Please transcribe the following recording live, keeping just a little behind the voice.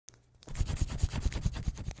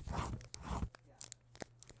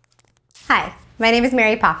Hi, my name is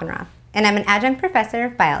Mary Poffenroth, and I'm an adjunct professor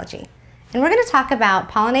of biology. And we're going to talk about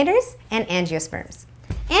pollinators and angiosperms.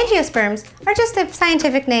 Angiosperms are just a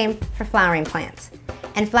scientific name for flowering plants.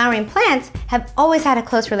 And flowering plants have always had a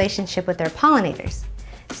close relationship with their pollinators.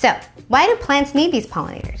 So, why do plants need these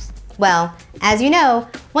pollinators? Well, as you know,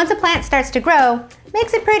 once a plant starts to grow, it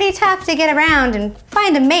makes it pretty tough to get around and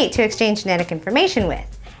find a mate to exchange genetic information with.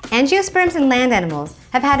 Angiosperms and land animals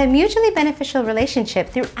have had a mutually beneficial relationship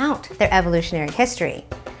throughout their evolutionary history.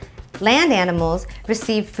 Land animals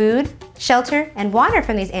receive food, shelter, and water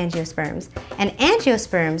from these angiosperms, and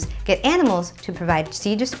angiosperms get animals to provide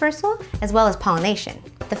seed dispersal as well as pollination.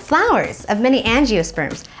 The flowers of many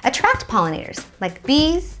angiosperms attract pollinators like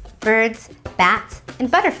bees, birds, bats,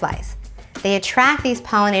 and butterflies. They attract these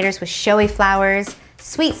pollinators with showy flowers,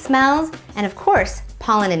 sweet smells, and of course,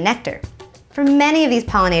 pollen and nectar. For many of these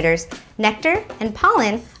pollinators, nectar and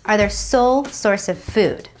pollen are their sole source of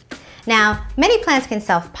food. Now, many plants can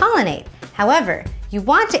self-pollinate. However, you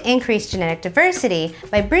want to increase genetic diversity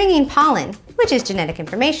by bringing pollen, which is genetic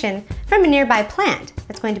information, from a nearby plant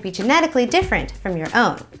that's going to be genetically different from your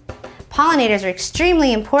own. Pollinators are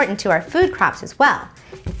extremely important to our food crops as well.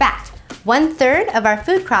 In fact, 1/3 of our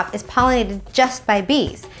food crop is pollinated just by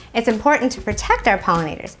bees. It's important to protect our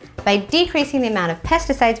pollinators by decreasing the amount of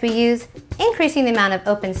pesticides we use, increasing the amount of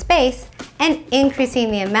open space, and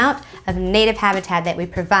increasing the amount of native habitat that we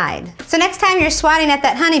provide. So next time you're swatting at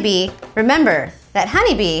that honeybee, remember that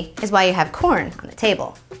honeybee is why you have corn on the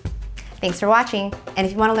table. Thanks for watching, and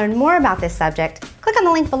if you want to learn more about this subject, click on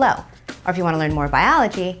the link below. Or if you want to learn more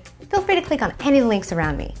biology, feel free to click on any of the links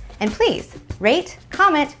around me. And please, rate,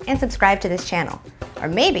 comment, and subscribe to this channel. Or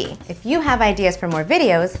maybe, if you have ideas for more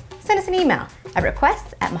videos, send us an email at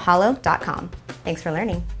requests@mahalo.com. Thanks for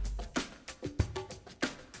learning.